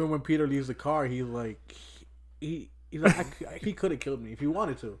 And even when Peter leaves the car, he's like, he's like, he could have killed me if he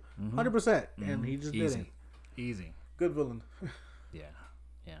wanted to, 100%, and he just didn't. Easy. Good villain. Yeah.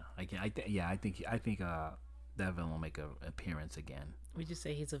 I think that villain will make an appearance again. Would you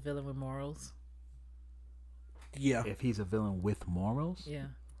say he's a villain with morals? Yeah. If he's a villain with morals? Yeah.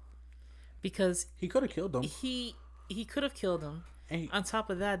 Because he could have killed him. He could have killed him. On top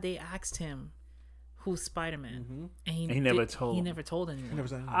of that, they asked him, who's Spider-Man, and he never told. He never told anyone. He never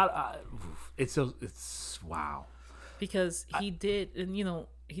said anything. It's wow. Because he did, and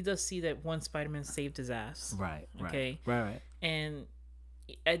he does see that one Spider-Man saved his ass. Right. Okay. Right. And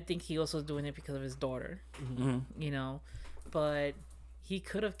I think he also was doing it because of his daughter. But he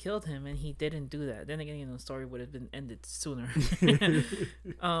could have killed him, and he didn't do that. Then again, the story would have been ended sooner.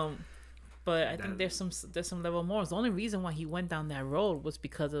 But I think there's some level of morals. The only reason why he went down that road was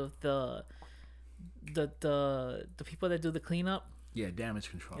because of the people that do the cleanup. Yeah, damage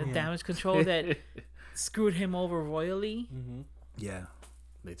control. The damage control that screwed him over royally. Yeah,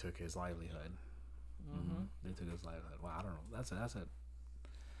 they took his livelihood. They took his livelihood. Wow, I don't know. That's a.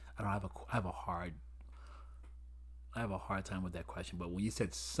 I don't have a hard time with that question. But when you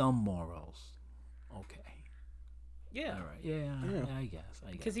said some morals, okay. Yeah. All right. Yeah. I guess.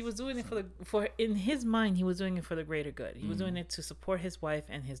 Because he was doing it for in his mind, he was doing it for the greater good. He was doing it to support his wife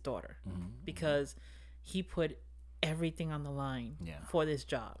and his daughter, because he put everything on the line for this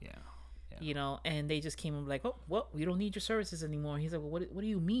job. Yeah. And they just came and like, oh, well, we don't need your services anymore. He's like, well, what do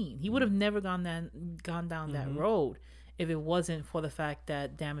you mean? He would have never gone down that road if it wasn't for the fact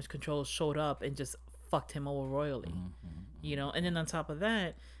that damage control showed up and just fucked him over royally. And then on top of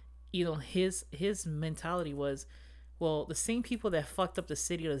that, his mentality was, well, the same people that fucked up the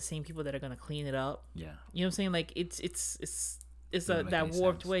city are the same people that are gonna clean it up. Yeah, you know what I'm saying? Like it's that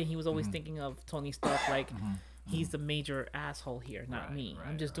warped way. He was always thinking of Tony Stark like he's the major asshole here, not me.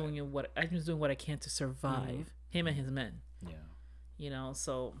 I'm just doing what I can to survive him and his men. Yeah,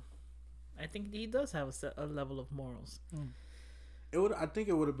 so I think he does have a level of morals. I think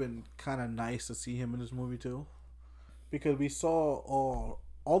it would have been kind of nice to see him in this movie too, because we saw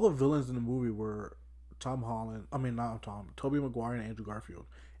all the villains in the movie were Tobey Maguire and Andrew Garfield.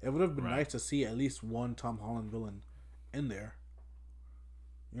 It would have been nice to see at least one Tom Holland villain in there.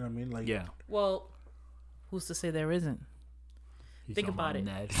 You know what I mean? Like, yeah. Well, who's to say there isn't? Think about it.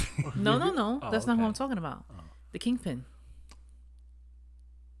 Ned. No. That's not who I'm talking about. Oh. The Kingpin.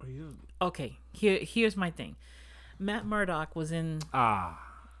 Okay, here's my thing. Matt Murdock was in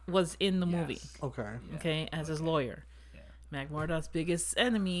the movie. Okay, as his lawyer. Matt Murdock's biggest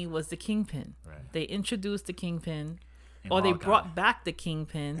enemy was the Kingpin. Right. They introduced the Kingpin, they brought back the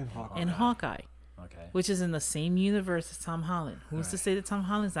Kingpin in Hawkeye. Okay. Which is in the same universe as Tom Holland. Who's to say that Tom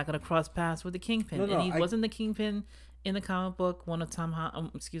Holland's not going to cross paths with the Kingpin? Wasn't the Kingpin in the comic book one of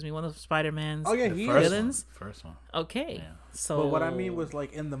one of Spider-Man's villains? First one. Okay. Yeah. So, but what I mean was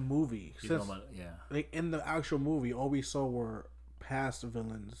like in the movie, like in the actual movie, all we saw were past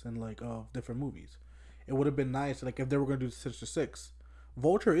villains and like different movies. It would have been nice, like if they were going to do Sinister Six.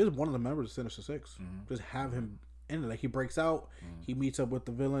 Vulture is one of the members of Sinister Six. Just have him in it. Like he breaks out, he meets up with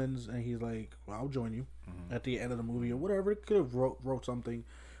the villains, and he's like, "Well, I'll join you at the end of the movie or whatever." It could have wrote something,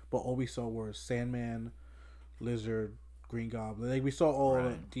 but all we saw were Sandman, Lizard, Green Goblin. Like we saw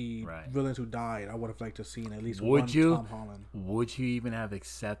all the villains who died. I would have liked to seen at least one Tom Holland. Would you even have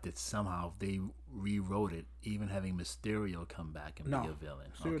accepted somehow if they rewrote it, even having Mysterio come back and be a villain?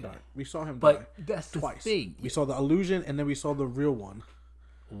 Mysterio died. We saw him die. But that's twice. The thing. We saw the illusion, and then we saw the real one.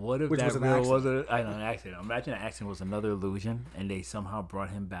 What if that was an accident? Imagine an accident was another illusion, and they somehow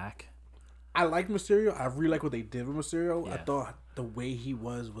brought him back. I liked Mysterio. I really like what they did with Mysterio. Yeah. I thought the way he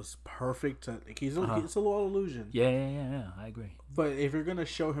was perfect. It's a little illusion. Yeah. I agree. But if you're gonna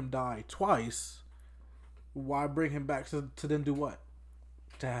show him die twice, why bring him back to then do what?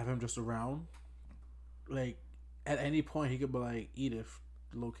 To have him just around? Like at any point he could be like, Edith,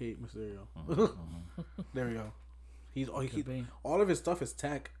 locate Mysterio. There you go. All of his stuff is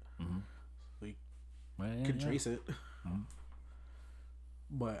tech. So you can trace it.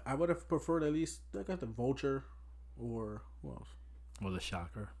 But I would have preferred at least like the Vulture or who else? Or the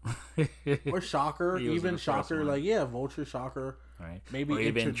Shocker. Or Shocker. Even Shocker. Like, Vulture, Shocker. Right. Maybe or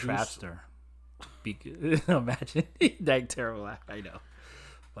even Trapster. Imagine that terrible act. I know.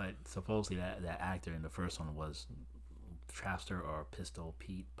 But supposedly that actor in the first one was Trapster or Pistol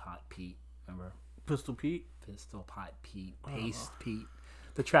Pot Pete. Remember? Pistol Pete? Pistol Pot Pete. Paste Pete.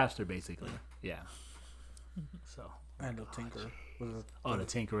 The Trapster, basically. Yeah. So. And the Tinker. The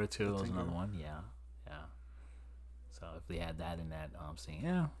Tinkerer too. That was another one. Yeah. So if they had that in that scene,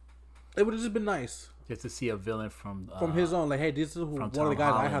 it would have just been nice just to see a villain from his own. Like, hey, this is one of the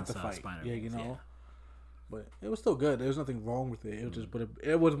guys I have to fight. Yeah. But it was still good. There was nothing wrong with it. It was just, but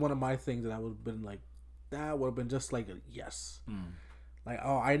it was one of my things that I would have been like, that would have been just like a yes. Like,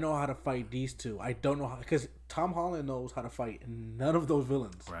 I know how to fight these two. I don't know how, because Tom Holland knows how to fight none of those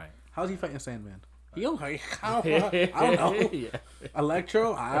villains. Right? How's he fighting Sandman? I don't know.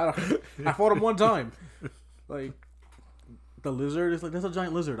 Electro? I fought him one time. Like, the lizard is like, that's a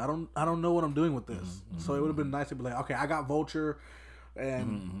giant lizard. I don't know what I'm doing with this. So it would have been nice to be like, okay, I got Vulture,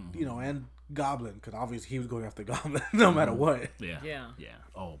 and and Goblin, because obviously he was going after Goblin no matter what. Yeah. Yeah. Yeah.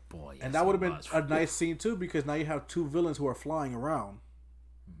 Oh boy. Yes, And that would have been was. a nice scene too, because now you have two villains who are flying around,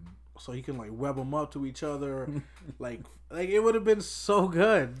 so you can like web them up to each other, like it would have been so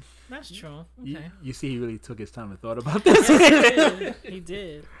good. That's true. You, Okay. you see, he really took his time and thought about this. He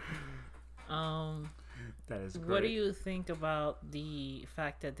did. That is great. What do you think about the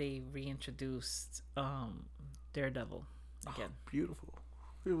fact that they reintroduced Daredevil again? Beautiful.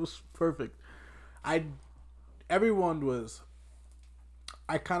 It was perfect. Everyone was.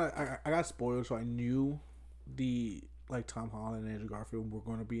 I got spoiled, so I knew the like Tom Holland and Andrew Garfield were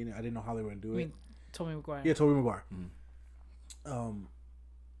going to be in it. I didn't know how they were going to do it. I mean, Tobey Maguire. Yeah, Tobey Maguire.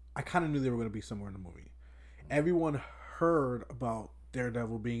 I kind of knew they were going to be somewhere in the movie. Everyone heard about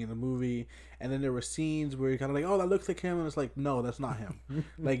Daredevil being in the movie, and then there were scenes where you're kind of like, oh, that looks like him, and it's like, no, that's not him.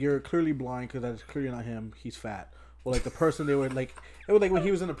 Like, you're clearly blind because that's clearly not him. He's fat. Or like the person they were like, it was like when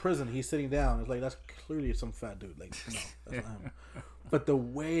he was in the prison, he's sitting down. It's like, that's clearly some fat dude. Like, no, that's not him. But the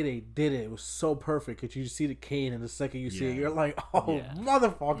way they did it was so perfect because you see the cane, and the second you see it, you're like, oh,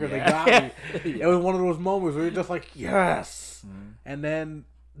 motherfucker, they got me. It was one of those moments where you're just like, yes. And then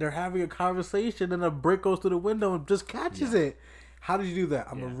they're having a conversation, and a brick goes through the window and just catches it. How did you do that?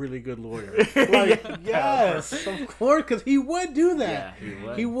 I'm a really good lawyer. Like, yes, of course, because he would do that. Yeah, he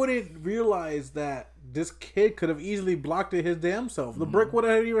would. He wouldn't realize that this kid could have easily blocked it his damn self. The brick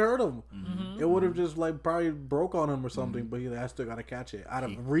wouldn't have even hurt him. It would have just like probably broke on him or something. But he's like, I still gotta catch it out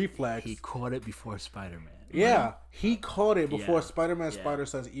of reflex. He caught it before Spider-Man. Yeah, he caught it before Yeah. Spider-Man Yeah. Spider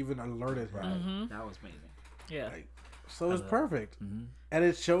Sense even alerted him. That was amazing. Yeah. Like, so it was perfect. And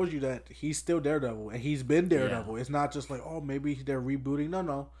it shows you that he's still Daredevil, and he's been Daredevil. It's not just like, oh, maybe they're rebooting.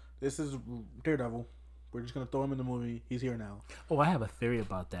 No, this is Daredevil. We're just gonna throw him in the movie. He's here now. Oh, I have a theory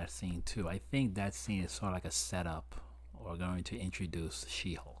about that scene too. I think that scene is sort of like a setup, or going to introduce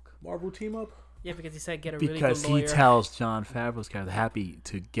She-Hulk. Marvel team up. Yeah, because he said get a really Because good he lawyer. tells Jon Favreau's character, happy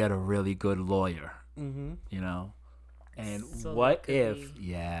to get a really good lawyer. Mm-hmm. You know? And So what that could if... be-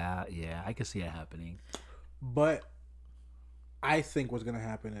 Yeah, I can see it happening. But I think what's gonna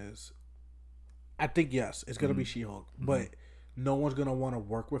happen is, I think yes, it's gonna be She-Hulk, but no one's gonna want to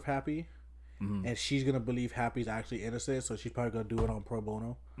work with Happy, and she's gonna believe Happy's actually innocent, so she's probably gonna do it on pro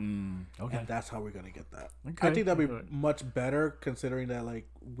bono, Okay. and that's how we're gonna get that. Okay. I think that'd be Alright. much better considering that like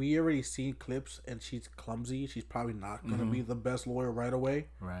we already seen clips, and she's clumsy. She's probably not gonna be the best lawyer right away.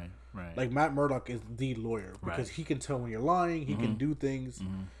 Right. Like Matt Murdock is the lawyer because Right. he can tell when you're lying. He can do things,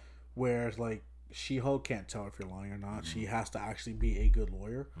 whereas like She-Hulk can't tell if you're lying or not. She has to actually be a good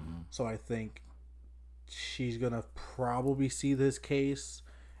lawyer. So I think she's gonna probably see this case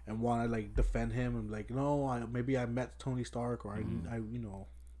and want to like defend him and like, no, maybe I met Tony Stark or I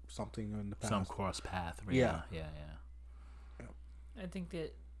something in the past. Some cross path. Right? Yeah. Yeah. I think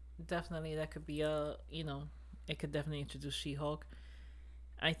that definitely that could be it could definitely introduce She-Hulk.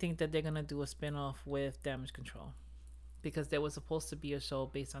 I think that they're gonna do a spin-off with Damage Control because there was supposed to be a show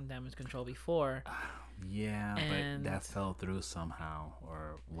based on Damage Control before. Yeah, And- but that fell through somehow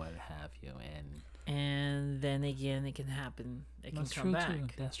or what have you. And then again, it can happen. It can come back. too.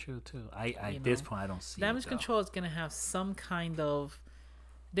 That's true too. I You at this know, point I don't see Damage it, though. Control is gonna have some kind of.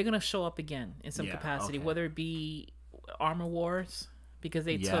 They're gonna show up again in some Yeah, capacity, okay. whether it be Armor Wars because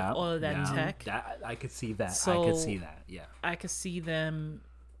they took Yeah, all of that yeah. tech. That, I could see that. I So- could see that. Yeah. I could see them,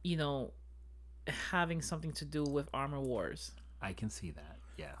 having something to do with Armor Wars. I can see that.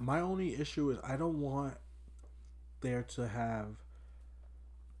 Yeah. My only issue is I don't want there to have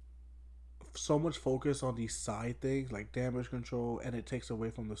so much focus on these side things like Damage Control, and it takes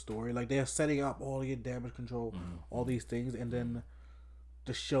away from the story. Like they're setting up all the Damage Control, all these things, and then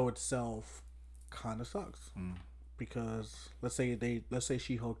the show itself kind of sucks because let's say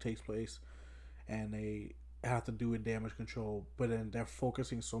She-Hulk takes place and they have to do with Damage Control, but then they're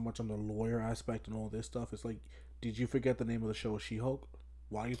focusing so much on the lawyer aspect and all this stuff. It's like, did you forget the name of the show, She-Hulk?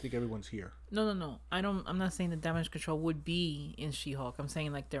 Why do you think everyone's here? No. I'm not saying that Damage Control would be in She-Hulk. I'm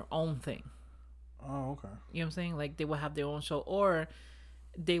saying like their own thing. Oh, okay. You know what I'm saying? Like they would have their own show, or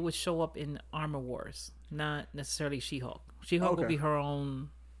they would show up in Armor Wars, not necessarily She-Hulk. She-Hulk would Okay. be her own.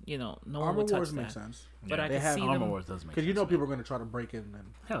 No one Armor would touch Wars that. makes sense. But Yeah. I They could have see Armor them. Wars does make Because sense. you know to me. people are going to try to break in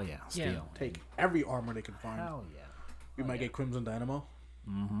and Hell yeah. Steal. take every armor they can find. Hell yeah. We might get Crimson Dynamo.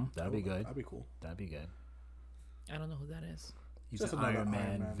 That'd be good. That'd be cool. That'd be good. I don't know who that is. He's Just an another Iron Man,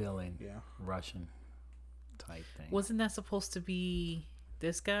 Iron Man. villain. Yeah. Russian type thing. Wasn't that supposed to be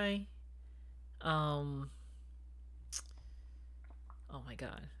this guy? Oh my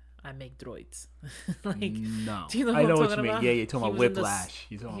god. I make droids. No, do you know I what know I'm what you talking mean. about? Yeah, you're talking He about was in the Whiplash.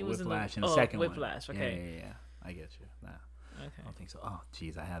 You're talking he about was in the- Whiplash in the oh, second Whiplash, one. okay. Yeah. I get you. Nah, I Okay. don't think so. Oh,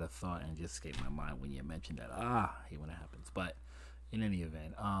 jeez, I had a thought and it just escaped my mind when you mentioned that. I hate when it happens. But in any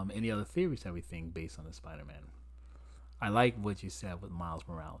event, any other theories that we think based on the Spider-Man? I like what you said with Miles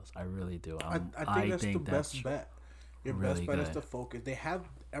Morales. I really do. I think that's the best bet. Your really best bet is good. to focus. They have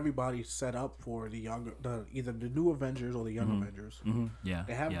everybody set up for either the new Avengers or the young Avengers. Mm-hmm. Yeah.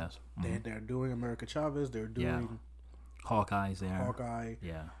 They have. Yes. They're doing America Chavez. They're doing Hawkeye's there. Hawkeye.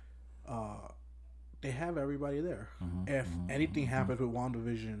 Yeah. They have everybody there. If anything happens with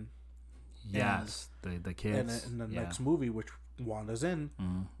WandaVision, Yes. The kids. in the next movie, which Wanda's in,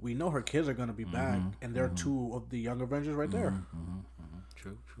 we know her kids are gonna be back, and they're two of the young Avengers right there.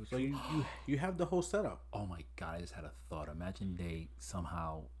 True. So you have the whole setup. Oh my god! I just had a thought. Imagine they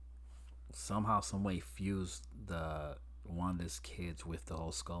somehow, some way fused the Wanda's kids with the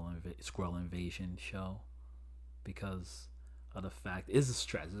whole Skrull invasion show, because of the fact it's a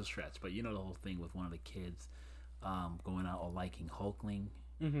stretch, but you know the whole thing with one of the kids, going out or liking Hulkling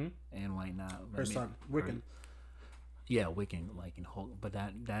and whatnot. Her son Wiccan. Wiccan liking Hulk, but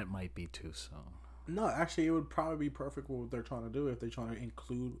that might be too soon. No, actually, it would probably be perfect with what they're trying to do if they're trying to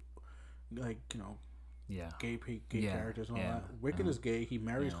include, gay characters and all that. Wiccan is gay. He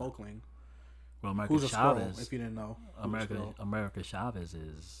marries Hulkling. Well, America Who's a Chavez, Skrull, if you didn't know. America Chavez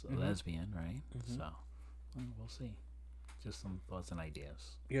is a lesbian, right? So we'll see. Just some thoughts and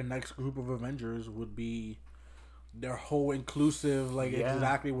ideas. Your next group of Avengers would be their whole inclusive,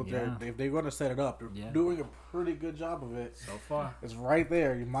 exactly what if they're going to set it up. They're doing a pretty good job of it So far. It's right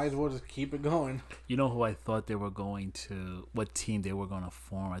there. You might as well just keep it going. You know who I thought they were going to, what team they were going to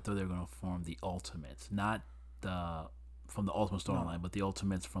form? I thought they were going to form the Ultimates, not from the Ultimate storyline, but the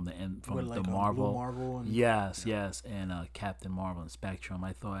Ultimates from the Marvel. Blue Marvel and, yes, and Captain Marvel and Spectrum.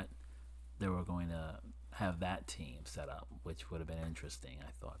 I thought they were going to have that team set up, which would have been interesting,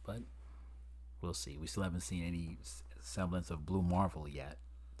 I thought. But we'll see. We still haven't seen any semblance of Blue Marvel yet,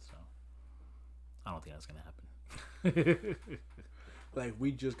 so I don't think that's going to happen. Like,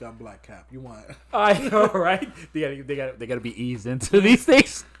 we just got Black Cap. You want? I know, right? They got to be eased into these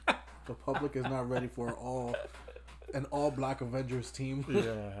things. The public is not ready for an all black Avengers team.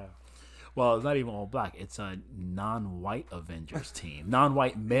 Yeah. Well, it's not even all black. It's a non-white Avengers team,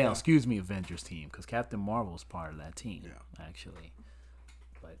 non-white male, Avengers team, because Captain Marvel is part of that team, actually.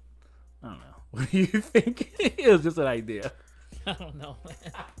 But I don't know. What do you think? It was just an idea. I don't know.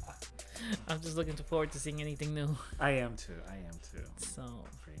 I'm just looking forward to seeing anything new. I am too. So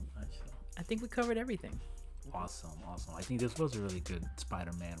Pretty much. So. I think we covered everything. Awesome. I think this was a really good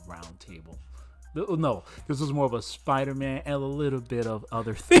Spider-Man round table. No, this was more of a Spider-Man and a little bit of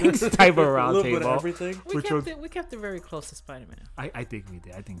other things type of round a little table. bit of everything. We kept it very close to Spider-Man. I think we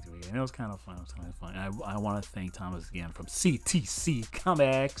did. And it was kind of fun. And I want to thank Thomas again from CTC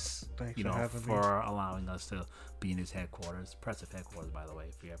Comics. Thanks for having me. Allowing us to be in his headquarters. Impressive headquarters, by the way.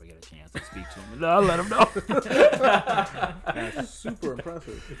 If you ever get a chance to speak to him, I'll let him know. That's super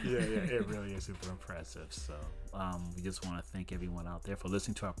impressive. Yeah, it really is super impressive. So we just want to thank everyone out there for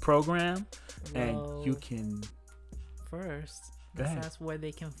listening to our program. And you can first. Go ahead. That's where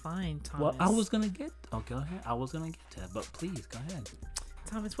they can find Thomas. Well, I was gonna get. Oh, go ahead. I was gonna get to that, but please go ahead.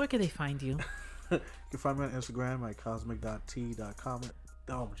 Thomas, where can they find you? You can find me on Instagram at cosmic.t.com.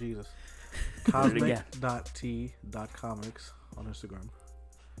 Oh, Jesus. Cosmic.t.comics on Instagram.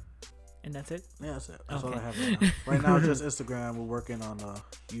 And that's it? Yeah, that's it. That's all I have right now. Right now, just Instagram. We're working on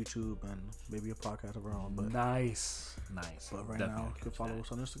YouTube and maybe a podcast of our own. But Nice. But right now, you can follow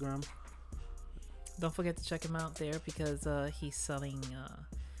us on Instagram. Don't forget to check him out there because he's selling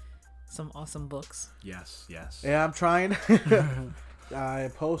some awesome books. Yes. Yeah, I'm trying.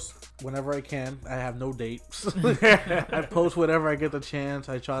 I post whenever I can. I have no dates. I post whenever I get the chance.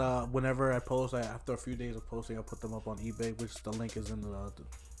 I try to, whenever I post, after a few days of posting, I'll put them up on eBay, which the link is in the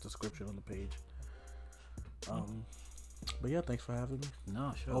description on the page. But yeah, thanks for having me.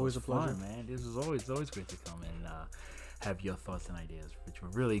 No, sure. Always a pleasure, man. This is always great to come and have your thoughts and ideas, which were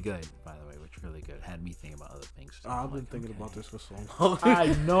really good, by the way, really good. Had me thinking about other things. So I've been thinking about this for so long.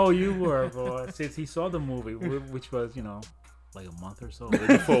 I know you were, boy. Since he saw the movie, which was, like a month or so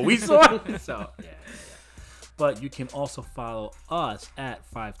before we saw it. So, yeah. But you can also follow us at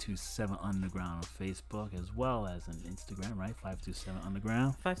 527 Underground on Facebook as well as on Instagram, right? 527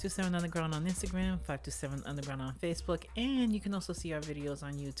 Underground. 527 Underground on Instagram, 527 Underground on Facebook, and you can also see our videos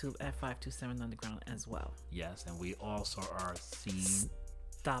on YouTube at 527 Underground as well. Yes, and we also are seeing...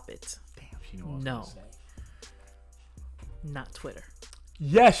 Stop it. Damn, she knew what I was going to say. Not Twitter.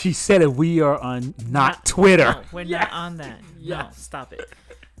 Yes, she said it. We are on not Twitter. No, we're not on that. Yes. No, stop it.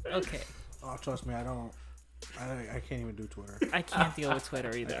 Okay. Oh, trust me, I don't. I can't even do Twitter. I can't deal with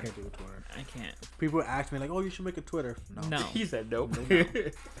Twitter either. I can't do Twitter. I can't. People ask me like, "Oh, you should make a Twitter." No. He said nope.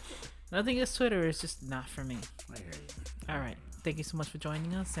 Nothing against Twitter. It's just not for me. I hear you. All right. Thank you so much for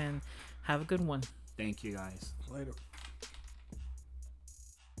joining us, and have a good one. Thank you, guys. Later.